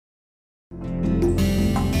Students,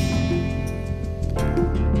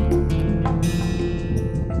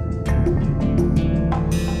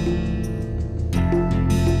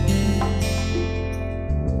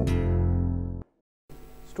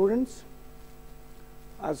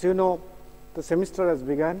 as you know, the semester has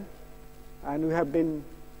begun and we have been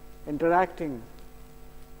interacting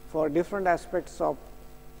for different aspects of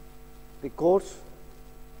the course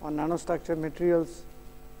on nanostructured materials,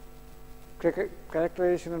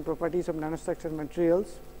 characterization and properties of nanostructured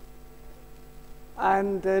materials.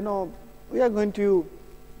 And we are going to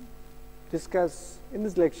discuss in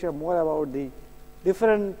this lecture more about the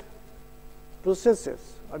different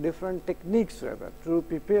processes or different techniques rather to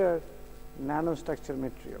prepare nanostructured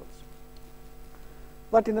materials.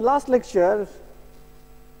 But in the last lecture,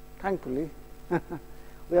 thankfully,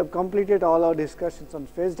 we have completed all our discussions on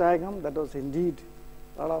phase diagram. That was indeed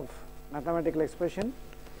a lot of mathematical expression,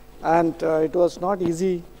 and it was not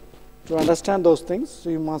easy to understand those things,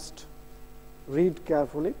 so you must read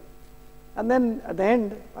carefully. And then at the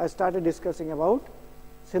end, I started discussing about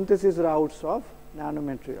synthesis routes of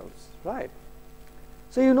nanomaterials, right?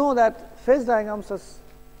 So you know that phase diagrams are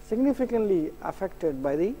significantly affected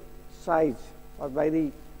by the size or by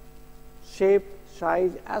the shape,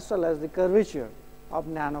 size as well as the curvature of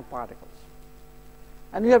nanoparticles.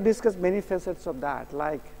 And we have discussed many facets of that,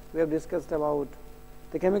 like we have discussed about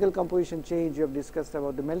the chemical composition change, we have discussed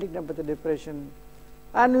about the melting temperature depression,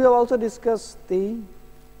 and we have also discussed the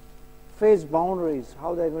phase boundaries,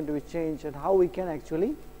 how they are going to be changed and how we can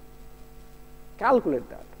actually calculate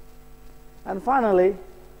that. And finally,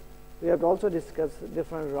 we have also discussed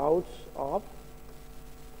different routes of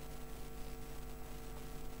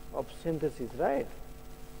synthesis, right?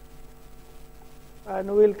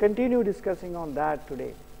 And we will continue discussing on that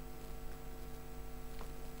today.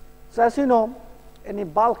 So as you know, in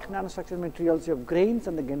bulk nanostructured materials, you have grains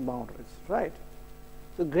and the gain boundaries, right?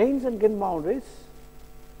 So grains and gain boundaries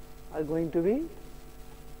are going to be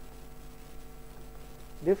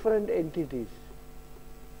different entities.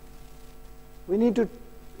 We need to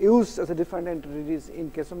use as a different entities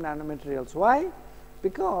in case of nanomaterials. Why?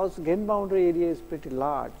 Because gain boundary area is pretty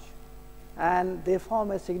large and they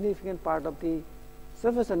form a significant part of the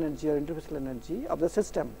surface energy or interfacial energy of the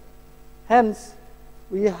system. Hence,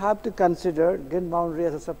 we have to consider gain boundary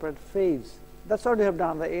as a separate phase. That's what we have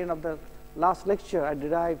done. At the end of the last lecture, I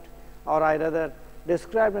derived, or I rather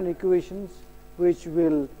described an equations which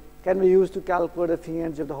can be used to calculate the free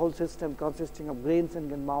energy of the whole system consisting of grains and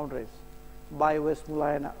gain boundaries by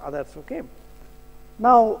Westmüller and others. Okay.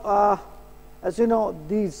 Now, as you know,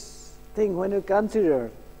 these things, when you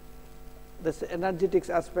consider the energetics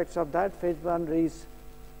aspects of that, phase boundary is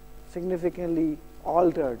significantly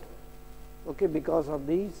altered, okay, because of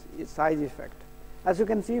these size effect. As you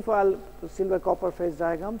can see for silver copper phase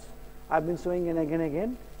diagrams, I have been showing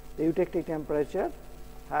again, the eutectic temperature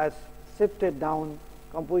has shifted down,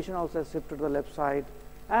 composition also has shifted to the left side,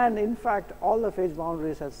 and in fact, all the phase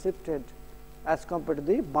boundaries have shifted as compared to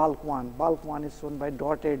the bulk one. Bulk one is shown by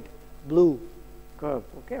dotted blue curve.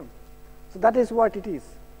 Okay, so that is what it is.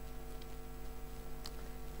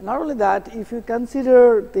 Not only that, if you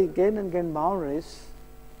consider the gain and gain boundaries,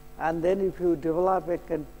 and then if you develop a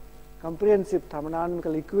comprehensive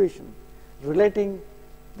thermodynamical equation relating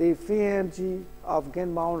the free energy of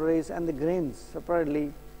gain boundaries and the grains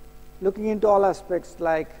separately, looking into all aspects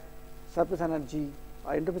like surface energy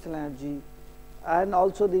or interfacial energy and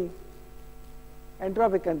also the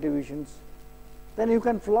entropic contributions, then you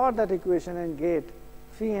can plot that equation and get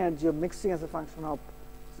free energy of mixing as a function of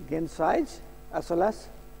gain size as well as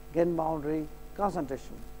gain boundary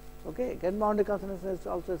concentration. Okay, gain boundary concentration is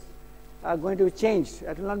also going to be changed.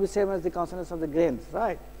 It will not be same as the concentration of the grains,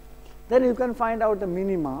 right? Then you can find out the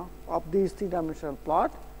minima of these three-dimensional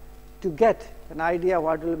plot to get an idea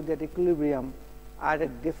what will be that equilibrium at a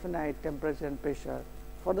definite temperature and pressure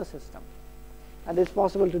for the system, and it is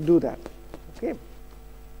possible to do that. Okay.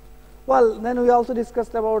 Well, then we also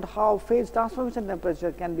discussed about how phase transformation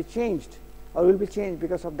temperature can be changed or will be changed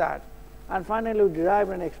because of that. And finally, we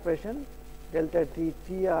derived an expression delta T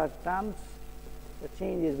TR terms. The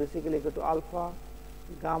change is basically equal to alpha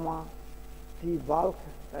gamma T bulk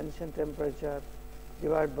transition temperature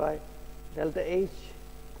divided by delta H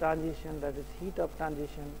transition, that is heat of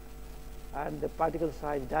transition, and the particle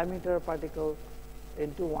size diameter particle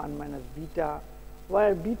into 1 minus beta,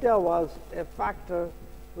 where beta was a factor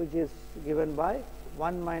which is given by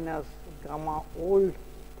 1 minus gamma old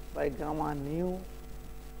by gamma new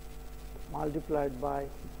multiplied by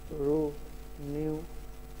rho new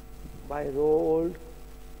by rho old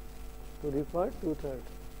to the power 2/3.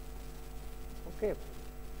 Okay.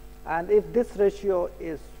 And if this ratio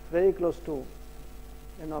is very close to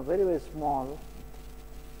very, very small,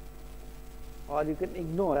 or you can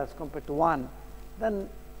ignore as compared to 1, then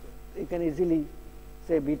you can easily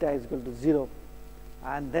say beta is equal to 0,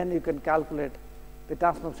 and then you can calculate the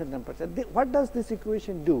transformation temperature. What does this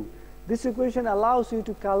equation do? This equation allows you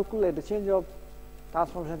to calculate the change of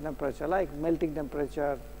transformation temperature, like melting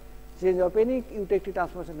temperature, change of any you take the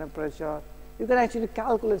transformation temperature. You can actually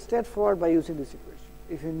calculate straightforward by using this equation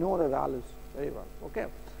if you know the values very well. Okay.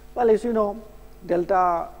 Well, as you know,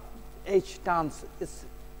 delta H turns is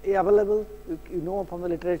available, you know from the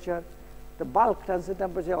literature. The bulk transfer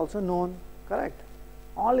temperature also known, correct.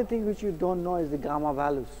 Only thing which you don't know is the gamma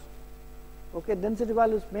values. Okay, density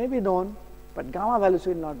values may be known, but gamma values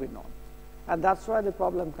will not be known, and that's why the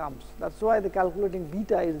problem comes. That's why the calculating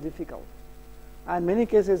beta is difficult, and many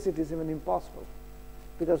cases it is even impossible,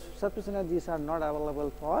 because surface energies are not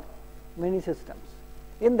available for many systems.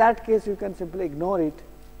 In that case, you can simply ignore it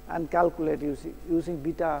and calculate using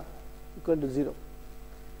beta equal to 0.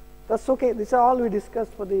 That's okay. These are all we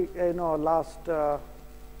discussed for the last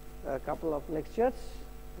couple of lectures.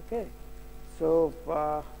 Okay, so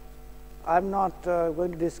I'm not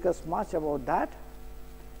going to discuss much about that,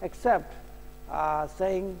 except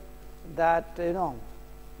saying that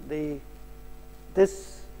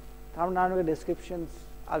this thermodynamic descriptions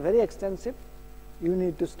are very extensive. You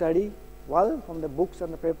need to study well from the books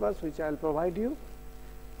and the papers which I will provide you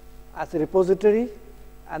as a repository,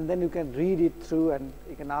 and then you can read it through and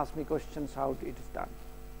you can ask me questions how it is done.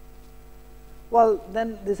 Well,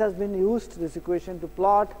 then this has been used, this equation, to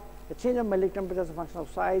plot the change of melting temperature as a function of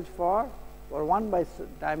size for 1 by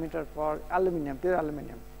diameter for aluminum, pure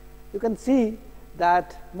aluminum. You can see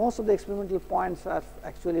that most of the experimental points are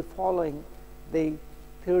actually following the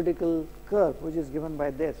theoretical curve which is given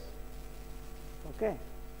by this. Okay.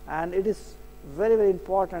 And it is very, very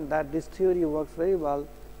important that this theory works very well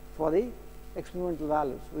for the experimental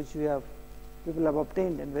values which people have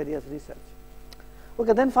obtained in various research.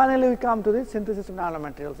 Okay, then finally we come to the synthesis of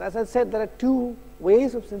nanomaterials. As I said, there are two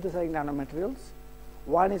ways of synthesizing nanomaterials.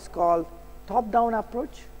 One is called top-down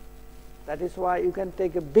approach. That is why you can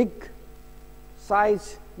take a big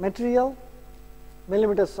size material,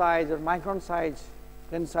 millimeter size or micron size,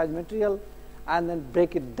 grain size material, and then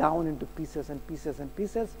break it down into pieces and pieces and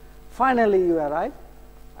pieces. Finally, you arrive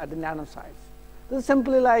at the nano size. This is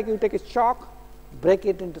simply like you take a chalk, break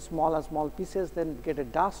it into small and small pieces, then get a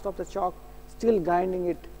dust of the chalk, still grinding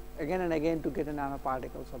it again and again to get a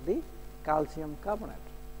nanoparticles of the calcium carbonate.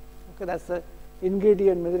 Okay, that's the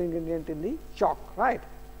ingredient, major ingredient in the chalk, right?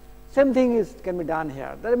 Same thing can be done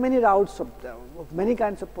here. There are many routes of many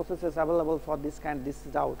kinds of processes available for this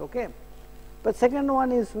route. Okay, but second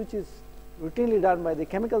one is which is routinely done by the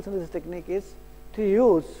chemical synthesis technique is to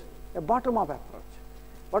use a bottom-up approach.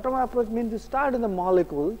 Bottom-up approach means you start with the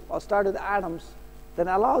molecule or start with the atoms, then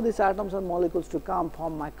allow these atoms and molecules to come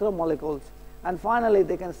form micromolecules, and finally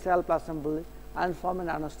they can self-assemble and form a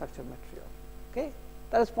nanostructured material. Okay,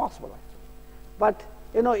 that is possible actually. But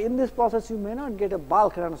in this process you may not get a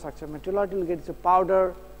bulk nanostructured material. What you will get is a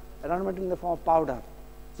powder, a nanomaterial in the form of powder.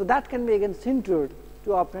 So that can be again sintered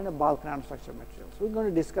to obtain a bulk nanostructured material. So we are going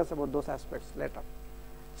to discuss about those aspects later.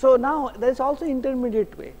 So now there is also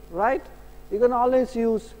intermediate way, right? You can always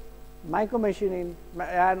use micromachining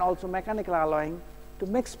and also mechanical alloying to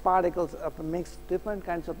mix particles, mix different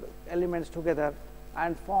kinds of elements together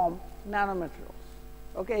and form nanomaterials.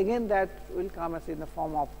 Okay, again that will come as in the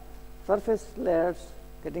form of surface layers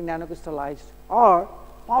getting nanocrystallized or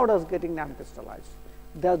powders getting nanocrystallized.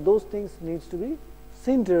 Those things needs to be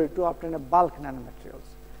sintered to obtain a bulk nanomaterials.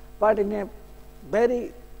 But in a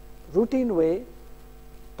very routine way,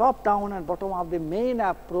 top down and bottom up, the main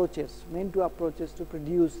two approaches to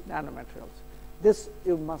produce nanomaterials. This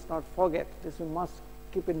you must not forget. This you must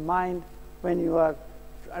keep in mind when you are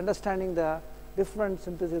understanding the different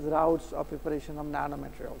synthesis routes of preparation of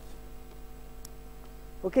nanomaterials.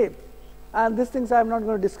 Okay, and these things I am not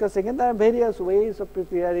going to discuss again. There are various ways of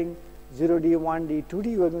preparing 0D, 1D, 2D.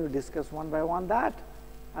 We are going to discuss one by one that,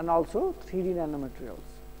 and also 3D nanomaterials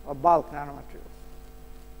or bulk nanomaterials.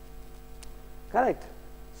 Correct.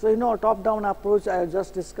 So top down approach I have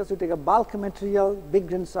just discussed. You take a bulk material, big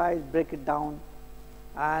grain size, break it down,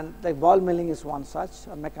 and the ball milling is one such,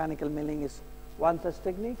 or mechanical milling is one such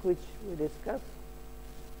technique which we discussed.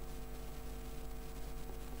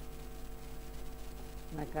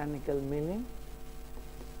 Mechanical milling.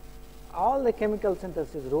 All the chemical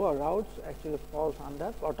synthesis routes actually falls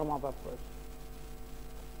under bottom up approach.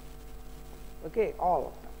 Okay, all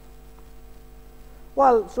of them.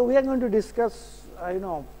 Well, so we are going to discuss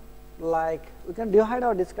like we can divide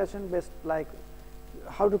our discussion based like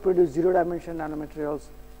how to produce 0 dimension nanomaterials,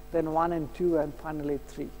 then 1 and 2, and finally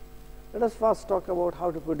 3. Let us first talk about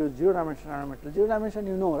how to produce zero-dimensional nanomaterial. Zero-dimension,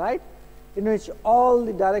 you know, right? In which all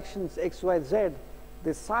the directions x, y, z,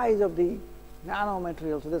 the size of the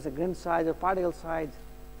nanomaterial, so there is a grain size or particle size,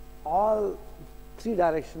 all 3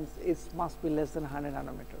 directions must be less than 100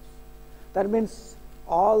 nanometers. That means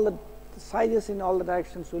all the sizes in all the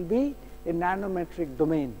directions will be in nanometric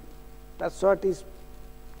domain. That is what is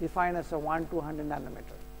defined as a 1 to 100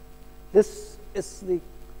 nanometer. This is the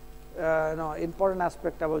important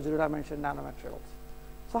aspect about zero-dimensional nanomaterials.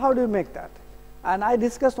 So, how do you make that? And I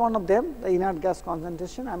discussed one of them, the inert gas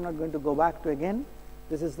concentration. I am not going to go back to again.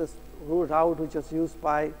 This is the route which was used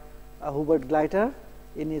by Hubert Gleiter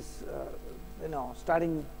in his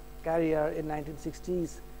starting career in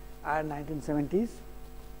 1960s and 1970s.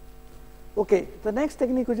 Okay, the next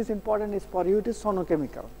technique which is important is for you, it is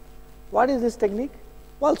sonochemical. What is this technique?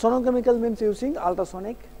 Well, sonochemical means using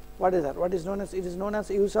ultrasonic. What is that? What is known as? It is known as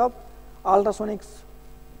use of ultrasonic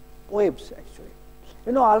waves actually.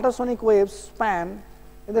 You know, ultrasonic waves span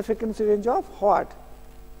in the frequency range of what?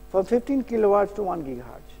 From 15 kilohertz to 1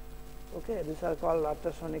 gigahertz. Okay, these are called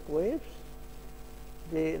ultrasonic waves.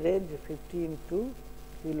 They range 15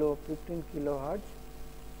 kilohertz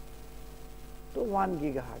to 1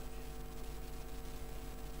 gigahertz.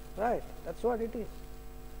 Right, that's what it is.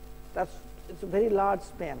 It's a very large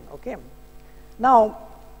span. Okay. Now,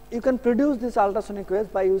 you can produce these ultrasonic waves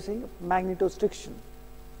by using magnetostriction.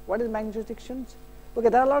 What is magnetostriction? Okay,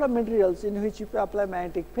 there are a lot of materials in which if you apply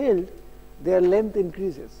magnetic field, their length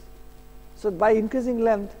increases. So, by increasing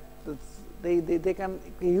length, they can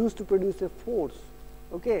be used to produce a force.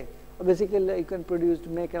 Okay, or basically you can produce to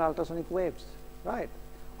make an ultrasonic waves, right?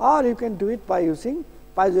 Or you can do it by using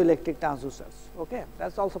piezoelectric transducers. Okay,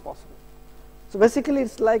 that's also possible. So, basically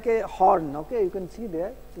it's like a horn. Okay, you can see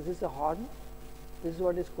there, this is a horn. This is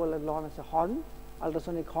what is called known as a horn,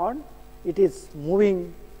 ultrasonic horn. It is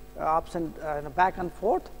moving ups and back and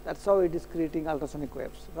forth. That's how it is creating ultrasonic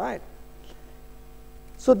waves, right?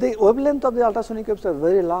 So, the wavelength of the ultrasonic waves are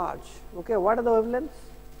very large. Okay, what are the wavelengths?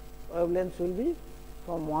 Wavelengths will be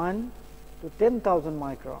from 1 to 10,000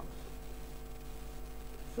 microns.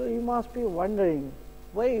 So, you must be wondering,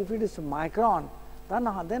 why if it is a micron,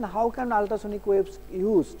 then how can ultrasonic waves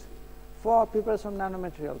used for preparation of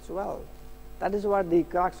nanomaterials? Well, that is what the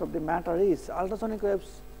crux of the matter is. Ultrasonic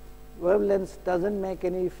waves wavelengths does not make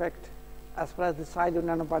any effect as far as the size of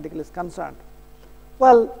nanoparticle is concerned.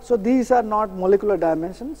 Well, so these are not molecular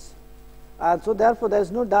dimensions, and so therefore, there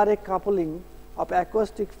is no direct coupling of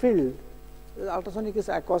acoustic field. Ultrasonic is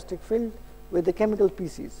acoustic field with the chemical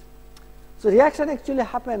species. So, reaction actually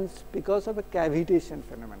happens because of a cavitation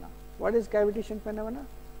phenomena. What is cavitation phenomena?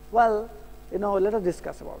 Well, let us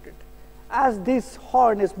discuss about it. As this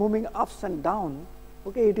horn is moving ups and down,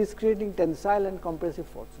 okay, it is creating tensile and compressive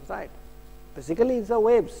forces, right? Basically, it's the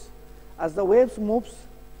waves. As the waves moves,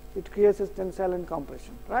 it creates a tensile and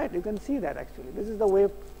compression, right? You can see that actually. This is the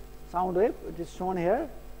wave, sound wave, which is shown here,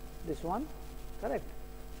 this one, correct?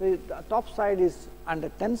 So, the top side is under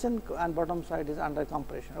tension and bottom side is under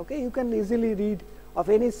compression. Okay, you can easily read of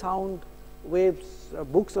any sound waves,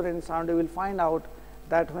 books or any sound, you will find out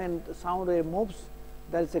that when the sound wave moves,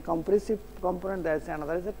 there is a compressive component, there is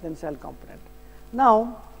another is a tensile component.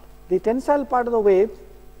 Now, the tensile part of the wave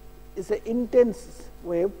is an intense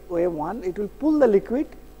wave, wave 1, it will pull the liquid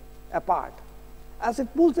apart. As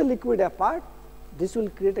it pulls the liquid apart, this will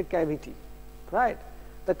create a cavity, right.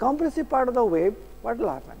 The compressive part of the wave, what will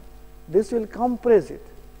happen? This will compress it,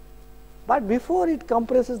 but before it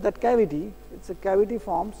compresses that cavity, it's a cavity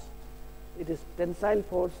forms, it is tensile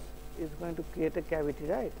force is going to create a cavity,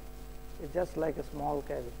 right. It's just like a small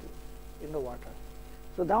cavity in the water.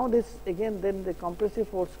 So, now this again then the compressive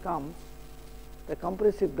force comes, the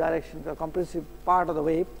compressive direction, the compressive part of the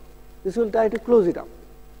wave, this will try to close it up.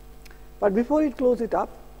 But before it closes it up,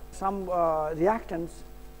 some reactants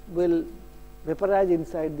will vaporize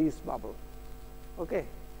inside this bubble. Okay.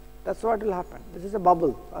 That is what will happen. This is a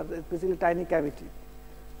bubble or basically tiny cavity.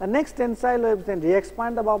 The next tensile wave then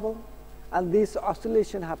re-expand the bubble and this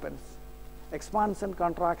oscillation happens. Expansion,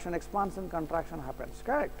 contraction happens,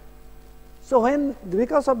 correct. So, when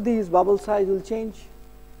because of these bubble size will change,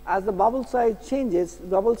 as the bubble size changes,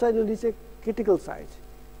 bubble size will reach a critical size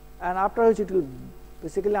and after which it will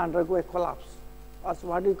basically undergo a collapse or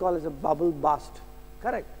what we call as a bubble burst,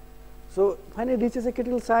 correct. So, when it reaches a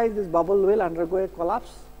critical size, this bubble will undergo a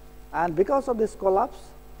collapse and because of this collapse,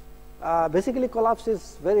 basically collapse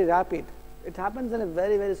is very rapid. It happens in a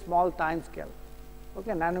very, very small time scale.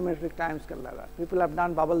 Okay, nanometric time scale level. People have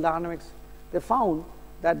done bubble dynamics. They found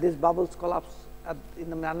that these bubbles collapse in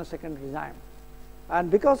the nanosecond time, and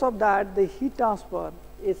because of that, the heat transfer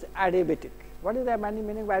is adiabatic. What is the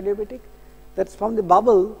meaning of adiabatic? That's from the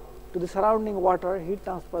bubble to the surrounding water, heat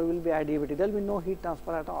transfer will be adiabatic. There will be no heat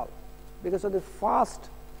transfer at all because of the fast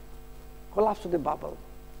collapse of the bubble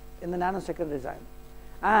in the nanosecond regime.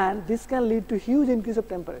 And this can lead to huge increase of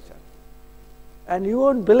temperature. And you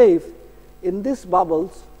won't believe, in these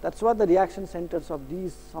bubbles, that is what the reaction centers of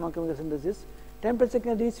these sonochemical synthesis, temperature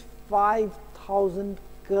can reach 5000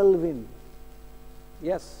 Kelvin.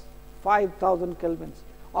 Yes, 5000 Kelvins,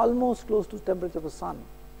 almost close to temperature of the sun.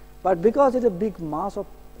 But because it is a big mass of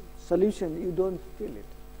solution, you don't feel it.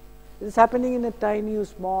 It is happening in a tiny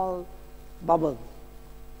small bubble,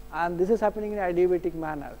 and this is happening in an adiabatic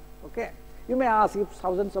manner. Okay. You may ask, if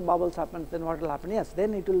thousands of bubbles happen, then what will happen? Yes,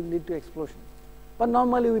 then it will lead to explosion. But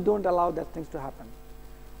normally we don't allow that things to happen.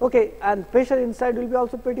 Okay, and pressure inside will be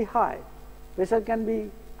also pretty high. Pressure can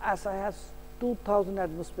be as high as 2000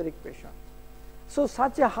 atmospheric pressure. So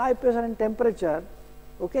such a high pressure and temperature,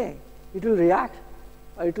 okay, it will react,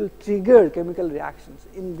 or it will trigger chemical reactions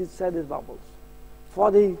inside these bubbles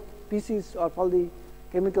for the pieces or for the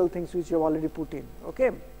chemical things which you have already put in.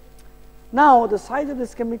 Okay. Now the size of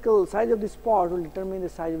this chemical, size of this spot will determine the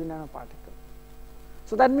size of the nanoparticle.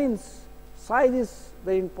 So that means size is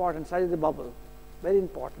very important, size of the bubble, very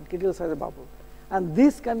important, critical size of the bubble. And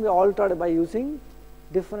this can be altered by using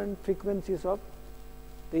different frequencies of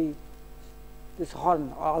this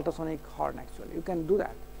horn or ultrasonic horn actually. You can do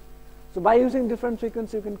that. So by using different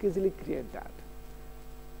frequencies, you can easily create that.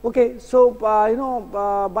 Okay, so by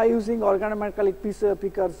using organometallic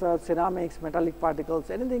precursors, ceramics, metallic particles,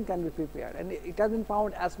 anything can be prepared, and it has been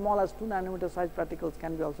found as small as 2 nanometer size particles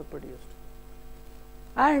can be also produced.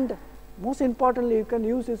 And most importantly, you can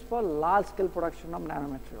use this for large scale production of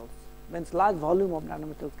nanomaterials, means large volume of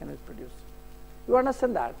nanomaterials can be produced. You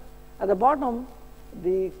understand that? At the bottom,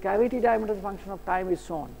 the cavity diameter function of time is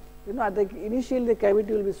shown. Initially the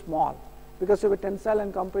cavity will be small because of a tensile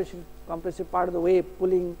and compressive part of the wave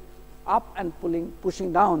pulling up and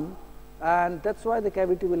pushing down, and that is why the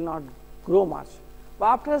cavity will not grow much. But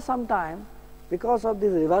after some time, because of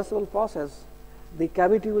this reversible process, the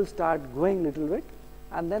cavity will start growing little bit,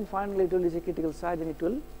 and then finally it will reach a critical size and it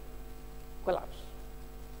will collapse.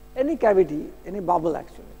 Any cavity, any bubble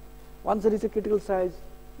actually, once it reaches a critical size,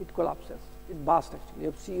 it collapses, it bursts actually.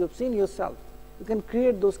 You have seen yourself. You can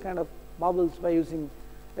create those kind of bubbles by using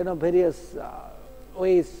various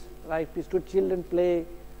ways, like children play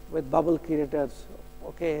with bubble creators,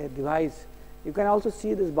 okay, device. You can also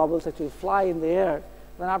see these bubbles actually fly in the air.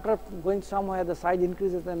 Then after going somewhere, the size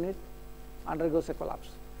increases and it undergoes a collapse.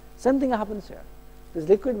 Same thing happens here. These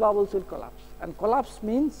liquid bubbles will collapse, and collapse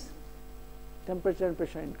means temperature and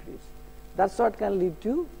pressure increase. That's what can lead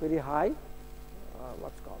to very high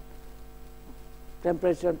what's called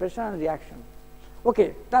temperature and pressure and reaction.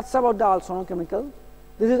 Okay, that's about the sonochemical.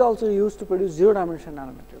 This is also used to produce 0-dimensional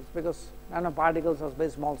nanomaterials because nanoparticles are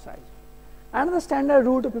very small size. Another standard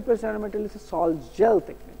route to prepare nanomaterial is a salt gel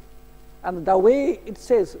technique. And the way it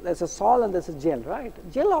says there's a salt and there's a gel, right?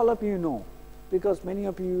 Gel all of you know, because many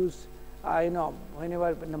of you use, whenever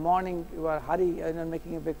in the morning you are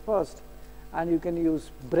making a breakfast, and you can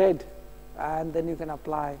use bread, and then you can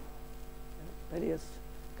apply various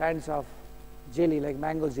kinds of jelly like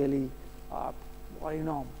mango jelly, or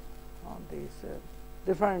these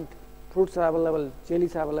different fruits are available,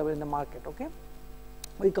 jellies are available in the market. Okay,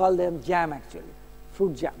 we call them jam actually,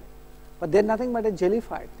 fruit jam, but they are nothing but a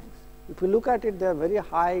jellified things. If you look at it, they are very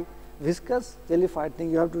high viscous jellified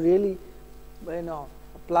thing. You have to really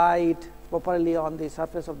apply it properly on the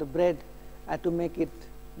surface of the bread to make it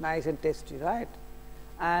nice and tasty, right?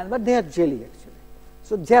 But they are jelly actually.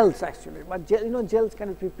 So gels actually, but gels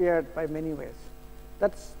can be prepared by many ways.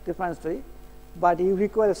 That's different story. But you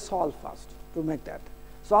require a salt first to make that.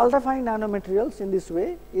 So ultrafine nanomaterials in this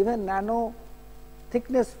way, even nano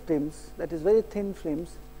thickness films, that is very thin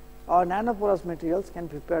films, or nanoporous materials can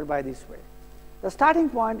be prepared by this way. The starting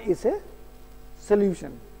point is a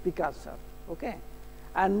solution, precursor, okay,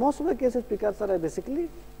 and most of the cases precursor are basically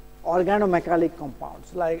organometallic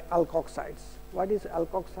compounds like alkoxides. What is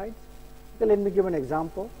alkoxides? Okay, let me give an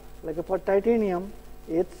example. Like for titanium,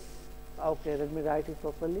 it's okay. Let me write it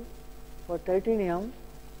properly. For titanium,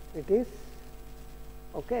 it is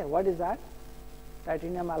okay. What is that?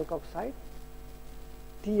 Titanium alkoxide,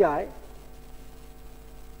 Ti.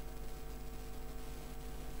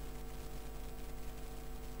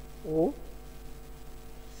 O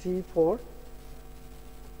C4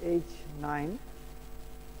 H9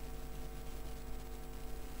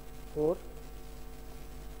 4,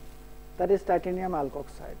 that is titanium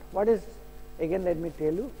alkoxide. What is, again let me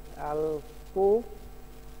tell you,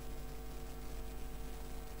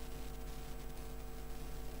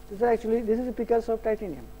 This is a precursor of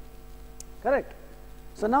titanium, correct.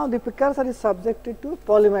 So, now the precursor is subjected to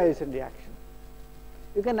polymerization reaction.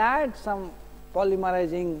 You can add some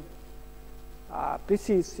polymerizing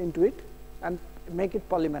species into it and make it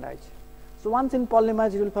polymerize. So, once in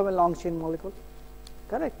polymerized, it will form a long chain molecule,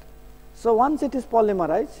 correct. So, once it is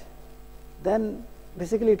polymerized, then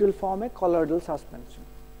basically it will form a colloidal suspension.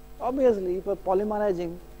 Obviously, if you are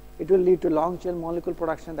polymerizing, it will lead to long chain molecule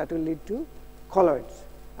production, that will lead to colloids,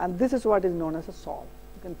 and this is what is known as a sol.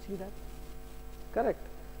 You can see that, correct.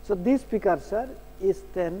 So, this precursor is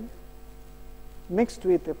then mixed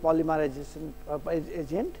with a polymerization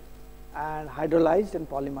agent and hydrolyzed and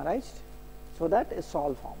polymerized, so that a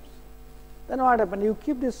sol forms. Then what happens? You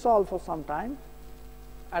keep this sol for some time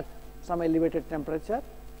at some elevated temperature.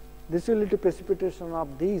 This will lead to precipitation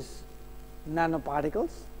of these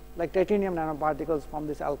nanoparticles, like titanium nanoparticles from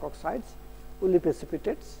these alkoxides will be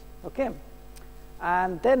precipitates. Okay.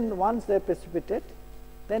 And then once they precipitate,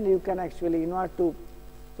 then you can actually, in order to,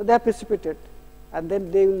 so they are precipitate and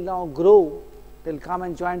then they will now grow, they will come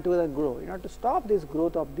and join together and grow. In order to stop this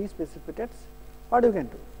growth of these precipitates, what you can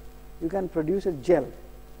do? You can produce a gel.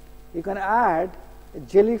 You can add a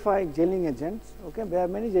gelling agents. Okay. There are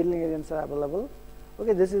many gelling agents are available.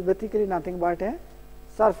 Okay. This is basically nothing but a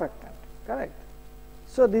surfactant, correct.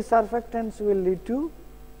 So, these surfactants will lead to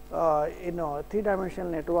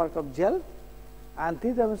 3-dimensional network of gel, and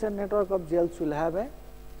 3-dimensional network of gels will have a,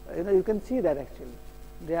 you can see that actually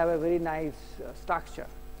they have a very nice structure,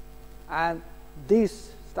 and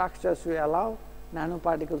these structures will allow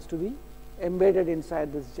nanoparticles to be embedded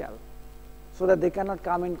inside this gel, so that they cannot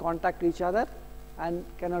come in contact with each other and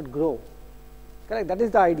cannot grow, correct. That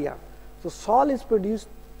is the idea. So, sol is produced,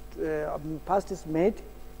 first is made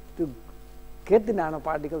to get the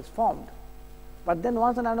nanoparticles formed, but then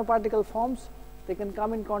once the nanoparticle forms, they can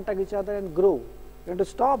come in contact with each other and grow. You have to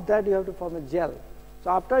stop that, you have to form a gel.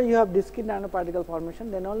 So, after you have discrete nanoparticle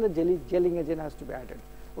formation, then only the gelling agent has to be added.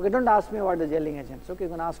 Okay, do not ask me what the gelling agents. Okay,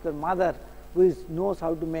 you can ask your mother who knows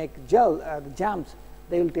how to make jams,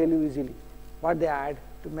 they will tell you easily what they add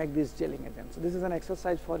to make these gelling agents. So, this is an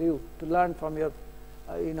exercise for you to learn from your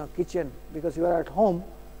kitchen, because you are at home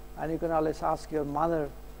and you can always ask your mother,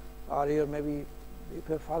 or your maybe if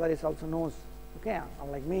your father is also knows, okay,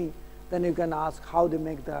 unlike me, then you can ask how they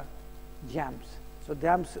make the jams. So,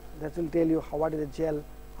 jams, that will tell you what is the gel,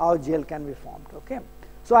 how gel can be formed. Okay.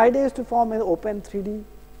 So, idea is to form an open 3D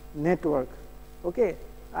network, okay,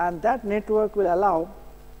 and that network will allow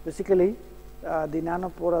basically the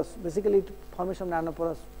nanoporous, basically formation of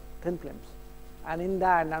nanoporous thin films, and in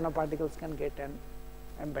that nanoparticles can get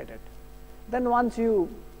embedded. Then once you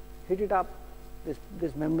heat it up,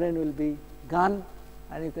 this membrane will be gone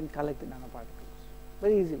and you can collect the nanoparticles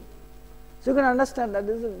very easily. So, you can understand that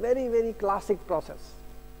this is a very, very classic process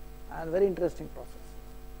and very interesting process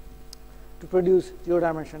to produce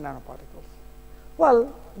 0-dimensional nanoparticles.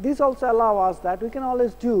 Well, this also allows us that we can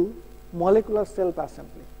always do molecular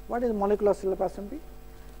self-assembly. What is molecular self-assembly?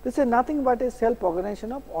 This is nothing but a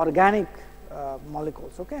self-organization of organic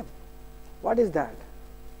molecules. Okay. What is that?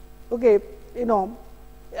 Okay,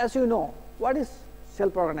 as you know, what is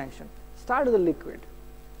self-organization? Start with the liquid.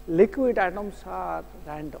 Liquid atoms are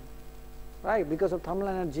random, right? Because of thermal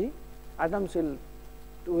energy, atoms will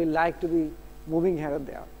like to be moving here and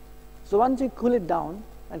there. So, once you cool it down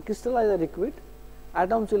and crystallize the liquid,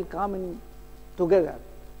 atoms will come in together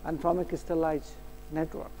and form a crystallized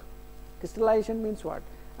network. Crystallization means what?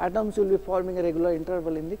 Atoms will be forming a regular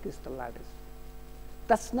interval in the crystal lattice.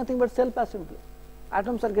 That is nothing but self-assembly.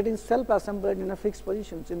 Atoms are getting self-assembled in a fixed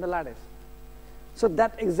positions in the lattice. So,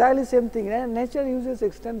 that exactly same thing, and nature uses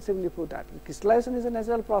extensively for that. Crystallization is a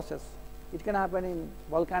natural process. It can happen in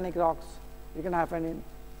volcanic rocks, it can happen in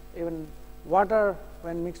even water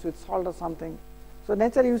when mixed with salt or something. So,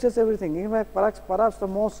 nature uses everything. In fact, perhaps the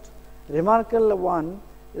most remarkable one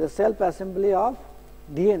is the self-assembly of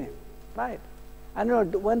DNA, right?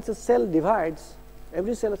 And once a cell divides,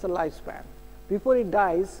 every cell has a lifespan. Before it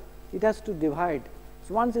dies, it has to divide.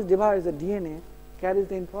 So, once it divides, the DNA carries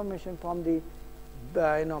the information from the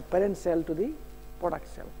parent cell to the product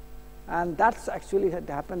cell, and that's actually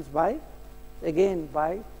happens by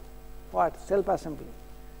what? Self-assembly.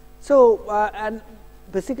 So, and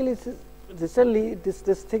basically recently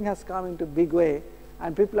this thing has come into big way,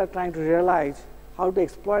 and people are trying to realize how to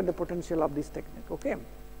exploit the potential of this technique. Okay.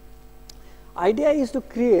 Idea is to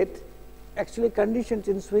create actually conditions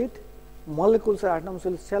in which molecules or atoms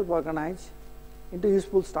will self-organize into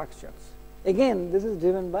useful structures. Again, this is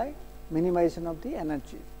driven by minimization of the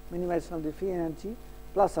energy, minimization of the free energy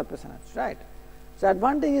plus surface energy, right. So,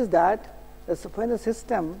 advantage is that when the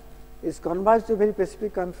system is converged to a very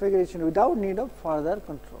specific configuration without need of further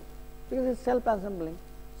control, because it is self assembling.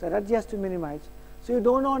 So, energy has to minimize. So, you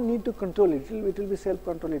do not need to control it, it will be self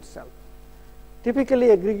control itself.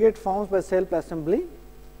 Typically, aggregate forms by self assembly,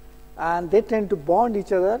 and they tend to bond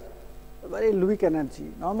each other very weak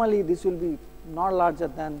energy. Normally, this will be not larger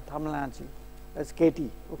than thermal energy as kT.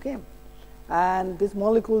 Okay. And these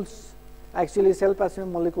molecules, actually self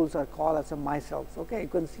assembling molecules, are called as a micelles. Okay. You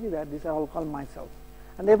can see that these are all called micelles,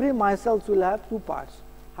 and every micelles will have two parts,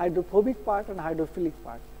 hydrophobic part and hydrophilic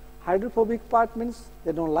part. Hydrophobic part means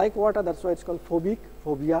they do not like water, that is why it is called phobic,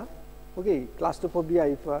 phobia. Okay. Claustrophobia,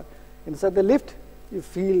 if inside the lift you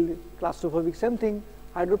feel claustrophobic, same thing.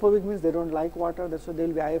 Hydrophobic means they do not like water, that is why they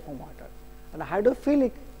will be away from water. And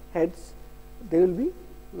hydrophilic heads, they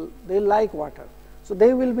will like water. So,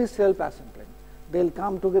 they will be self assembling, they will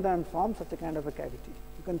come together and form such a kind of a cavity.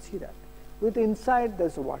 You can see that with inside there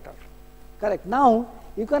is water, correct. Now,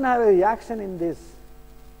 you can have a reaction in this,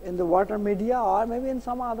 in the water media or maybe in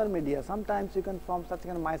some other media. Sometimes you can form such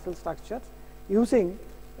kind of micelle structures using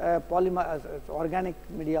polymer organic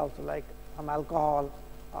media also, like some alcohol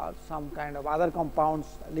or some kind of other compounds,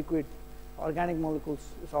 liquid organic molecules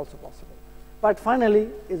is also possible. But finally,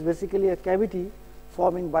 it is basically a cavity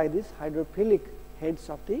forming by these hydrophilic heads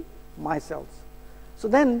of the micelles. So,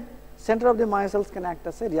 then center of the micelles can act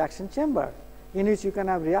as a reaction chamber, in which you can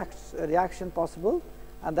have reaction possible,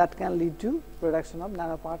 and that can lead to production of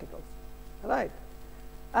nanoparticles, right.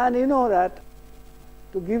 And you know that,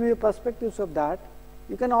 to give you perspectives of that,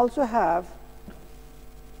 you can also have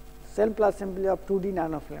self assembly of 2D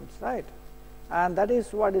nanofilms, right, and that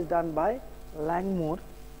is what is done by Langmuir.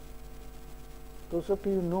 Those of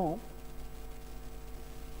you know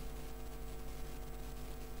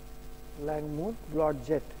Langmuir blot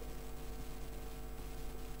jet.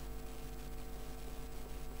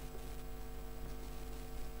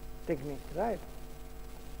 Technique, right.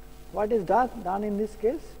 What is done in this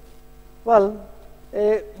case? Well,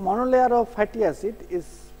 a monolayer of fatty acid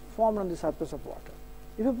is formed on the surface of water.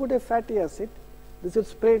 If you put a fatty acid, this will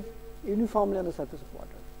spread uniformly on the surface of water.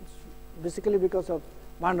 It's basically because of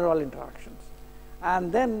van der Waals interactions.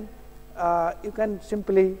 And then you can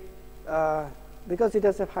simply, because it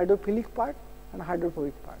has a hydrophilic part and a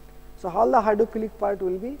hydrophobic part. So, all the hydrophilic part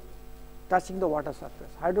will be touching the water surface,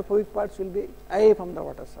 hydrophobic parts will be away from the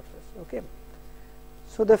water surface. Okay.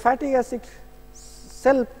 So, the fatty acid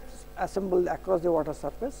self assembled across the water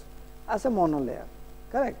surface as a monolayer,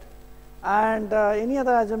 correct, and any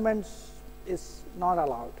other arrangements is not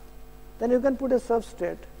allowed. Then you can put a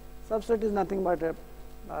substrate. Substrate is nothing but a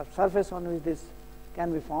surface on which this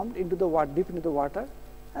can be formed into the water, deep into the water,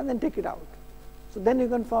 and then take it out. So, then you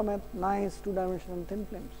can form a nice two-dimensional thin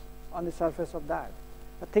films on the surface of that.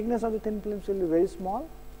 The thickness of the thin films will be very small,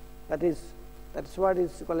 that is what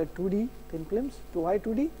is called a 2D thin films. Why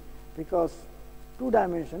 2D? Because two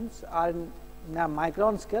dimensions are in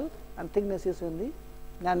micron scale and thickness is in the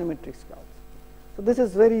nanometric scale. So, this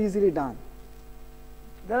is very easily done.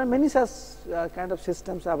 There are many such kind of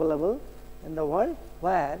systems available in the world,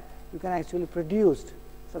 where you can actually produce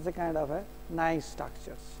such a kind of a nice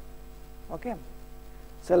structures, okay,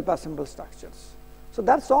 self assembled structures. So,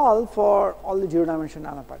 that is all for all the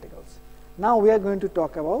 0-dimensional nanoparticles. Now, we are going to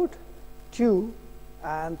talk about 2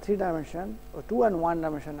 and 3-dimension or 2 and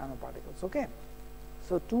 1-dimension nanoparticles. Okay.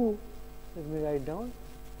 So, 2, let me write down,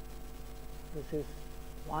 this is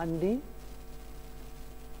 1D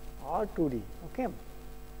or 2D, okay,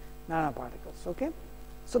 nanoparticles. Okay.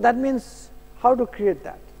 So, that means how to create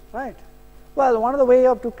that, right. Well, one of the way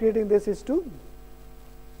of to creating this is to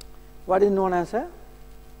what is known as a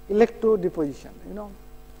electrodeposition. You know,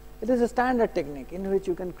 it is a standard technique in which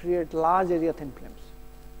you can create large area thin films,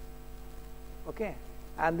 okay,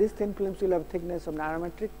 and these thin films will have thickness of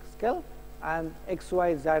nanometric scale, and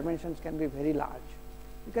XY dimensions can be very large.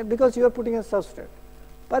 You can, because you are putting a substrate.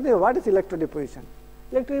 By the way, what is electrodeposition?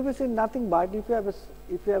 Electrodeposition is nothing but if you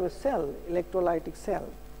have a cell, electrolytic cell,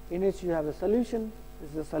 in which you have a solution.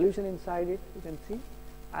 This is a solution inside it, you can see,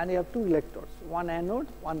 and you have two electrodes, one anode,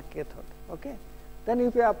 one cathode. Okay. Then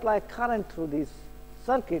if you apply current through this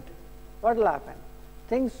circuit, what will happen?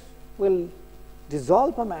 Things will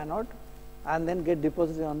dissolve from anode and then get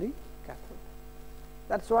deposited on the cathode.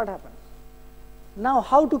 That is what happens. Now,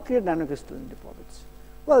 how to create nanocrystalline deposits?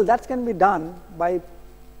 Well, that can be done by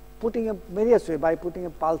putting a various way, by putting a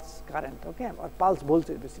pulse current, okay, or pulse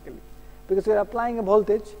voltage basically. Because you are applying a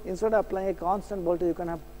voltage, instead of applying a constant voltage, you can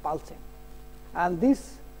have pulsing, and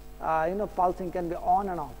this pulsing can be on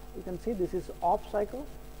and off. You can see this is off cycle,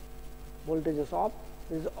 voltage is off,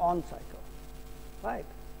 this is on cycle, right,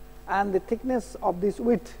 and the thickness of this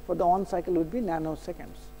width for the on cycle would be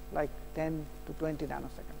nanoseconds. like 10 to 20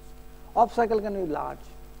 nanoseconds. Off cycle can be large.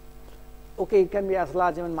 Okay, it can be as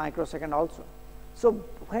large even microsecond also. So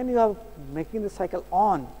when you are making the cycle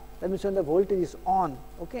on, that means when the voltage is on,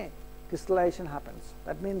 okay, crystallization happens.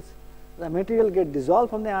 That means the material get dissolved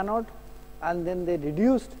from the anode and then they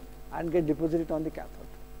reduced and get deposited on the cathode,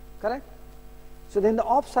 correct? So then the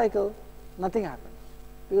off cycle, nothing happens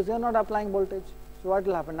because you are not applying voltage. So what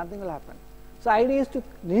will happen? Nothing will happen. So idea is to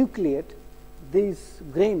nucleate these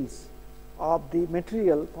grains of the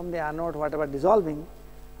material from the anode, whatever dissolving,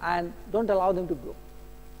 and don't allow them to grow.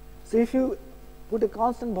 So if you put a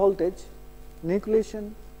constant voltage,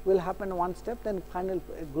 nucleation will happen one step, then final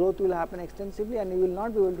growth will happen extensively, and you will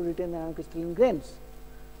not be able to retain the nanocrystalline grains.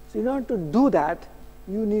 So in order to do that,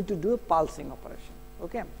 you need to do a pulsing operation,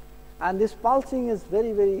 okay? And this pulsing is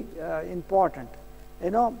very, very important. You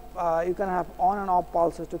know, you can have on and off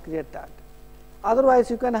pulses to create that. Otherwise,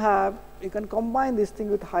 you can combine this thing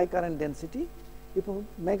with high current density. If you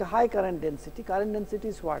make a high current density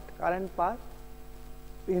is what? Current per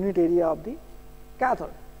unit area of the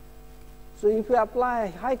cathode. So if you apply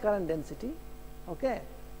a high current density, okay,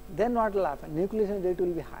 then what will happen? Nucleation rate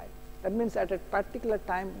will be high. That means at a particular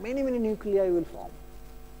time, many nuclei will form,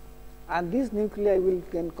 and these nuclei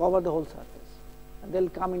can cover the whole surface, and they will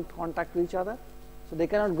come in contact with each other. So they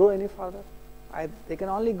cannot grow any further. They can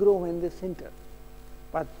only grow when they sinter.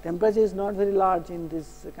 But temperature is not very large in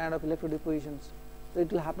this kind of electrodepositions, so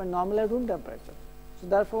it will happen normally at room temperature. So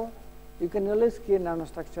therefore, you can always create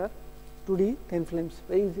nanostructure 2D thin films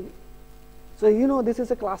very easily. So you know, this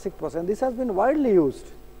is a classic process, and this has been widely used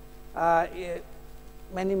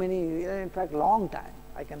many, in fact long time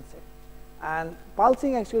I can say. And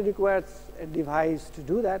pulsing actually requires a device to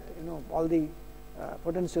do that. You know, all the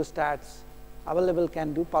potentiostats available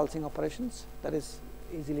can do pulsing operations. That is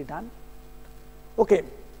easily done. Okay,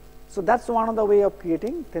 so that's one of the way of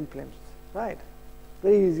creating thin films, right?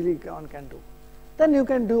 Very easily one can do. Then you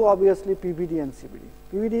can do obviously PVD and CVD.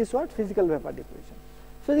 PVD is what? Physical vapor deposition.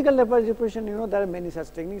 Physical vapor deposition, you know, there are many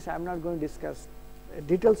such techniques. I am not going to discuss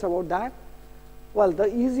details about that. Well,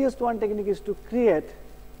 the easiest one technique is to create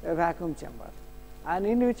a vacuum chamber, and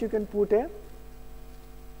in which you can put a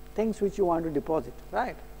things which you want to deposit,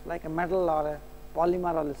 right? Like a metal or a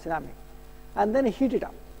polymer or a ceramic, and then heat it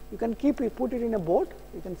up. You can put it in a boat.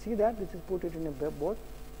 You can see that this is put it in a boat,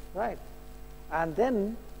 right? And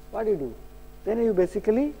then what do you do? Then you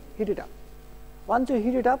basically heat it up. Once you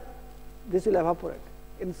heat it up, this will evaporate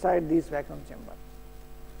inside this vacuum chamber.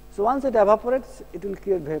 So once it evaporates, it will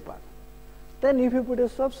create vapor. Then if you put a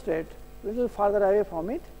substrate little further away from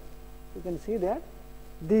it, you can see that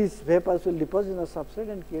these vapors will deposit in the substrate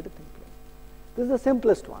and create a thin film. This is the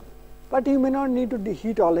simplest one. But you may not need to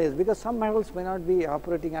heat always, because some metals may not be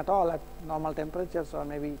evaporating at all at normal temperatures, or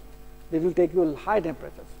maybe they will take you high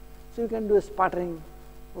temperatures. So you can do a sputtering,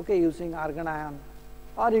 okay, using argon ion,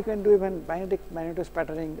 or you can do even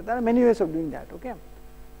magnetosputtering. There are many ways of doing that, okay.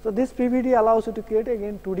 So this PVD allows you to create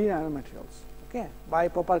again 2D nanomaterials, okay, by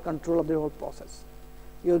proper control of the whole process.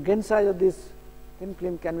 Your grain size of this thin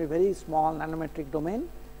film can be very small nanometric domain,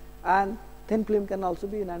 and thin film can also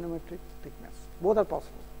be nanometric thickness. Both are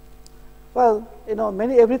possible. Well, you know,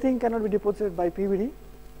 everything cannot be deposited by PVD,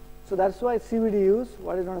 so that's why CVD use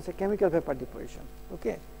what is known as a chemical vapor deposition.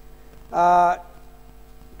 Okay,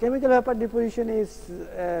 chemical vapor deposition is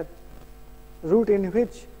a route in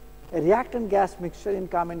which a reactant gas mixture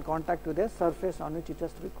come in contact with a surface on which it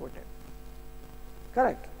has to be coated.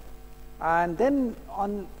 Correct, and then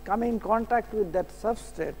on coming in contact with that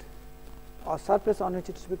substrate or surface on which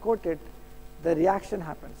it is to be coated, the reaction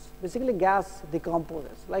happens. Basically, gas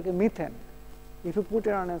decomposes like a methane. If you put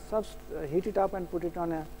it on a heat it up and put it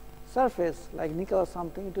on a surface like nickel or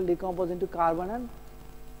something, it will decompose into carbon and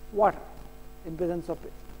water in presence of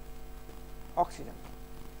oxygen.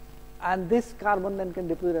 And this carbon then can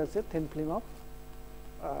deposit as a thin film of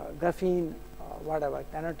graphene, whatever,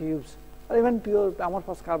 nanotubes, or even pure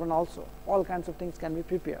amorphous carbon also. All kinds of things can be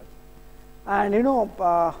prepared. And you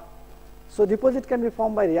know, so deposit can be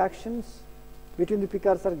formed by reactions between the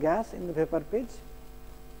precursor gas in the vapor phase,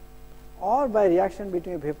 or by reaction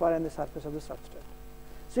between a vapor and the surface of the substrate.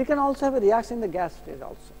 So you can also have a reaction in the gas phase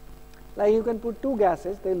also. Like you can put two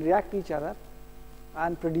gases, they will react each other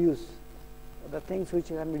and produce the things which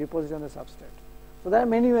can be deposited on the substrate. So there are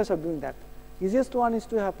many ways of doing that. Easiest one is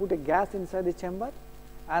to have put a gas inside the chamber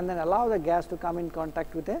and then allow the gas to come in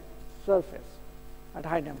contact with a surface at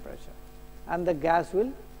high temperature, and the gas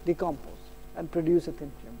will decompose and produce a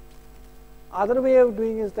thin film. Other way of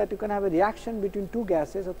doing is that you can have a reaction between two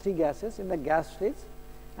gases or three gases in the gas phase,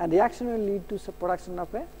 and reaction will lead to production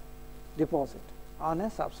of a deposit on a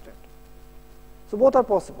substrate. So, both are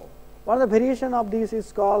possible. One of the variation of this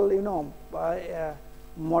is called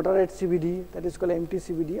moderate CVD, that is called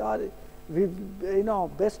MTCVD, or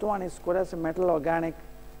best one is called as a metal organic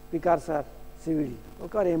precursor CVD,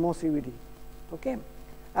 okay, or MOCVD. Okay.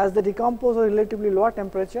 As the decompose at relatively lower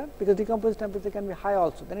temperature, because decomposition temperature can be high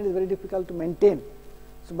also, then it is very difficult to maintain.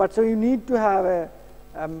 So you need to have a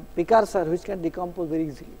precursor which can decompose very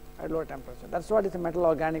easily at lower temperature. That is what is a metal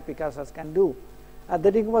organic precursors can do. At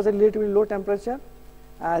the decompose at relatively low temperature,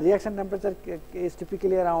 reaction temperature is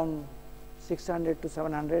typically around 600 to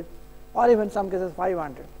 700, or even some cases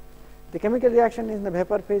 500. The chemical reaction in the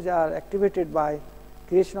vapor phase are activated by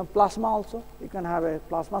creation of plasma also. You can have a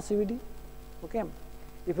plasma CVD. Okay.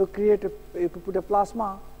 If you put a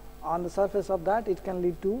plasma on the surface of that, it can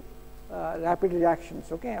lead to rapid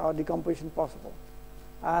reactions, okay, or decomposition possible.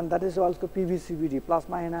 And that is also PVCVD,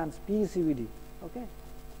 plasma enhanced PECVD. Okay.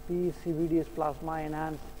 PECVD is plasma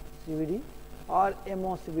enhanced CVD, or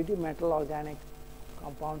MOCVD, metal organic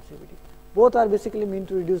compound CVD. Both are basically meant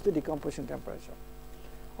to reduce the decomposition temperature.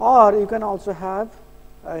 Or you can also have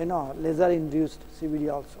laser induced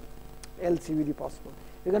CVD also, LCVD possible.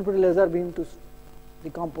 You can put a laser beam to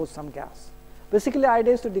decompose some gas. Basically, the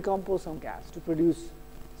idea is to decompose some gas to produce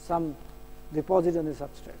some deposit on the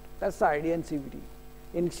substrate. That is the idea in CVD.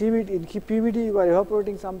 In PVD, you are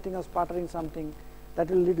evaporating something or sputtering something that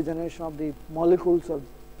will lead to generation of the molecules of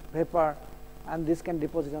vapor, and this can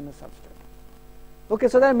deposit on the substrate. Okay,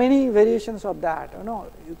 so there are many variations of that.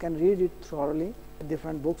 You can read it thoroughly.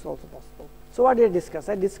 Different books also possible. So what did I discuss?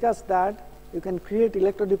 I discussed that you can create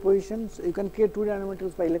electrodepositions. You can create 2D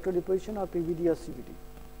nanomaterials by electrodeposition or PVD or CVD.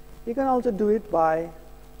 You can also do it by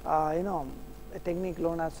a technique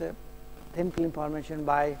known as a thin film formation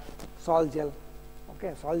by sol gel.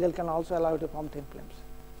 Okay, sol gel can also allow you to form thin films.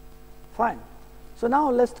 Fine. So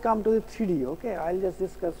now let's come to the 3D. Okay, I'll just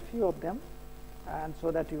discuss few of them, and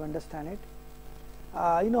so that you understand it.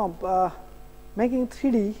 Making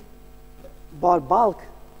 3D or bulk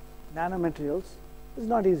nanomaterials is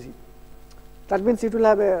not easy. That means it will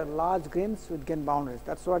have a large grains with gain boundaries.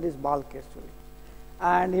 That's what is bulk actually.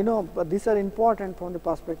 And but these are important from the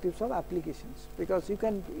perspectives of applications, because you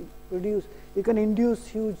can induce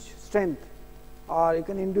huge strength, or you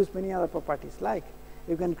can induce many other properties, like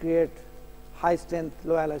you can create high strength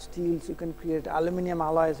low alloy steels, you can create aluminum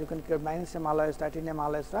alloys, you can create magnesium alloys, titanium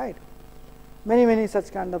alloys, right? Many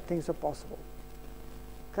such kind of things are possible.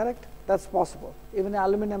 Correct? That's possible. Even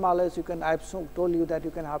aluminum alloys, I've told you that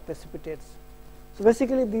you can have precipitates. So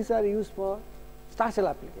basically, these are used for structural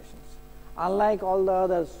applications. Unlike all the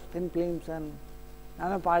others, thin films and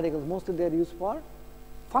nanoparticles, mostly they are used for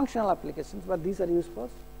functional applications, but these are used for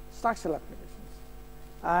structural applications.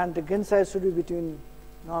 And the grain size should be between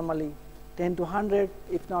normally 10 to 100,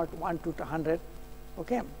 if not 1 to 100.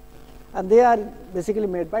 Okay. And they are basically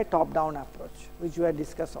made by top-down approach, which we had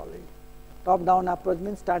discussed already. Top-down approach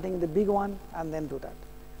means starting with the big one and then do that.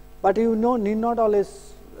 But need not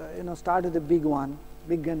always start with the big one,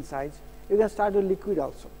 big grain size. You can start with liquid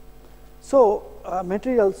also. So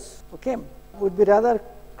materials, okay, would be rather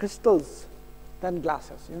crystals than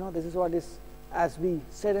glasses. This is what is, as we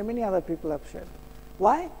said and many other people have said.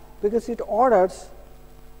 Why? Because it orders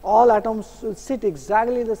all atoms will sit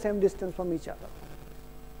exactly the same distance from each other,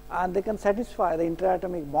 and they can satisfy the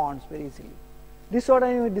interatomic bonds very easily. Disorder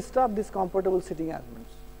will disturb these comfortable sitting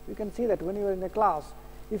arrangements. You can see that when you are in a class,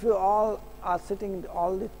 if you all are sitting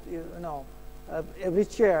every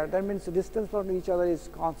chair, that means the distance from each other is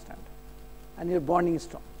constant and your bonding is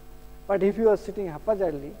strong. But if you are sitting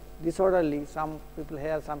haphazardly, disorderly, some people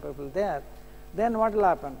here, some people there, then what will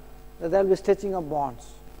happen? There will be stretching of bonds,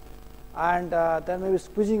 and there may be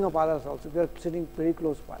squeezing of others also if you are sitting very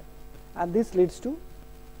close by, and this leads to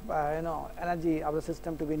energy of the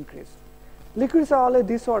system to be increased. Liquids are always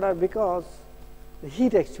disorder because the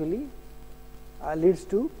heat actually leads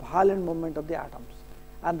to violent movement of the atoms,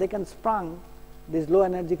 and they can sprung these low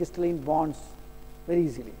energy crystalline bonds very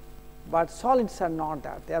easily. But solids are not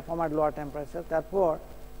that, they are formed at lower temperatures, therefore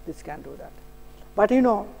this can do that. But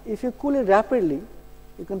if you cool it rapidly,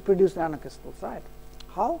 you can produce nanocrystals, right?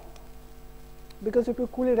 How? Because if you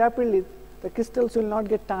cool it rapidly, the crystals will not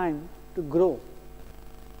get time to grow.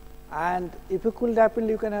 And if you cool rapidly,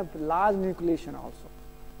 you can have large nucleation also.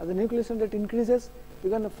 As the nucleation rate increases, you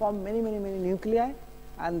can form many nuclei,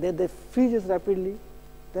 and they freezes rapidly,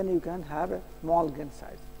 then you can have a small grain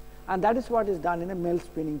size. And that is what is done in a melt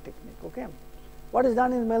spinning technique. Okay. What is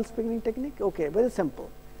done in melt spinning technique? Okay, very simple.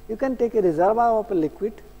 You can take a reservoir of a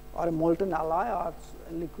liquid or a molten alloy or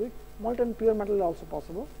liquid. Molten pure metal is also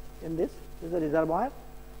possible in this. This is a reservoir.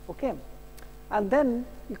 Okay. And then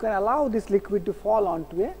you can allow this liquid to fall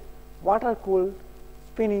onto a water cooled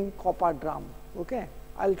spinning copper drum. Okay,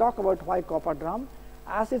 I will talk about why copper drum.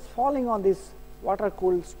 As it's falling on this water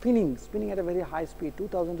cooled spinning at a very high speed,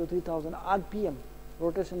 2000 to 3000 RPM,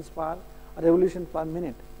 rotations per revolution per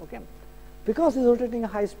minute. Okay, because it's rotating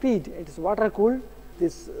at high speed, it is water cooled.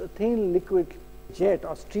 This thin liquid jet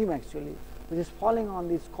or stream actually, which is falling on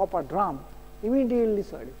this copper drum, immediately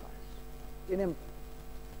solidifies in a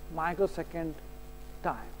microsecond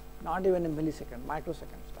time, not even a millisecond,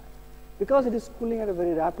 microseconds time. Because it is cooling at a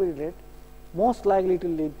very rapid rate, most likely it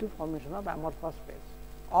will lead to formation of amorphous phase.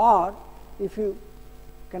 Or if you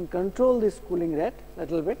can control this cooling rate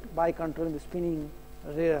little bit by controlling the spinning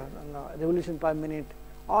revolution per minute,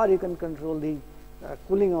 or you can control the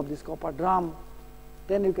cooling of this copper drum,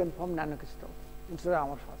 then you can form nanocrystal instead of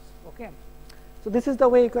amorphous. Okay. So this is the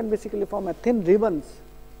way you can basically form a thin ribbons.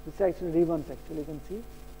 This is actually ribbons, actually you can see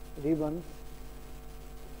ribbons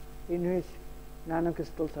in which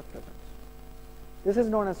nanocrystals are present. This is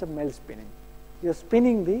known as a melt spinning. You are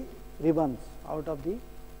spinning the ribbons out of the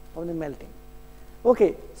melting.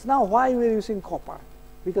 Okay, so now why we are using copper?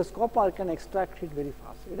 Because copper can extract heat very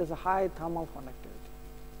fast. It has a high thermal conductivity.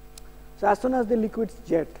 So as soon as the liquid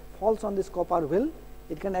jet falls on this copper wheel,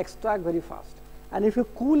 it can extract very fast. And if you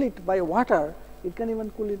cool it by water, it can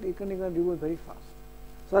even cool it, it can even remove very fast.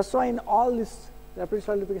 So that's why in all these rapid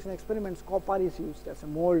solidification experiments, copper is used as a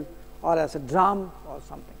mold or as a drum or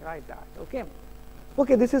something like that. Okay.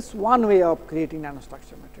 Okay, this is one way of creating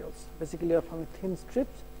nanostructure materials. Basically, you are forming thin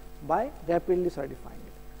strips by rapidly solidifying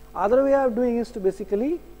it. Other way of doing is to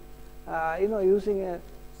basically, using a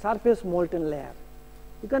surface molten layer.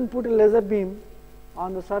 You can put a laser beam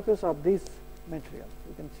on the surface of this material.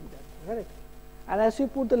 You can see that, correct? And as you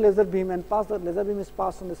put the laser beam and the laser beam is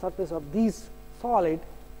passed on the surface of this solid,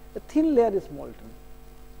 a thin layer is molten.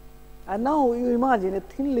 And now you imagine a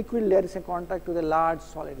thin liquid layer is in contact with a large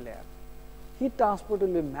solid layer. Heat transport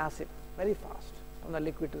will be massive, very fast from the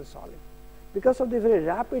liquid to the solid. Because of the very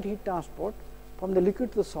rapid heat transport from the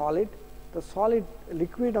liquid to the solid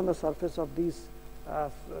liquid on the surface of these,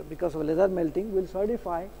 because of laser melting, will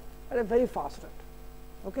solidify at a very fast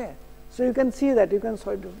rate. Okay. So you can see that you can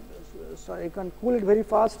cool it very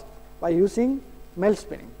fast by using melt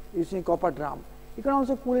spinning, using copper drum. You can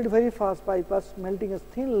also cool it very fast by melting a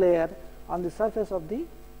thin layer on the surface of the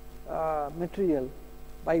material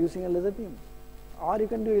by using a laser beam, or you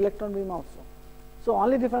can do electron beam also. So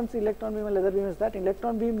only difference electron beam and laser beam is that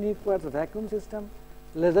electron beam requires a vacuum system,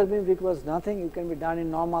 laser beam requires nothing, it can be done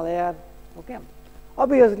in normal air. Okay.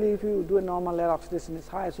 Obviously, if you do a normal air, oxidation is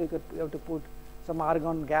high, so you have to put some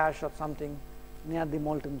argon gas or something near the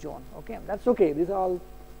molten zone. Okay, that's okay. These all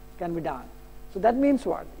can be done. So that means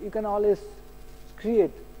what? You can always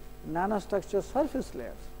create nanostructure surface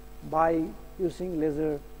layers by using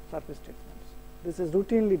laser surface treatments. This is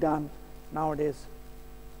routinely done nowadays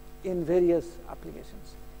in various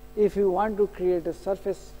applications. If you want to create a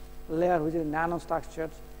surface layer which is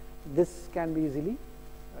nanostructures, this can be easily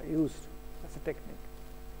used as a technique.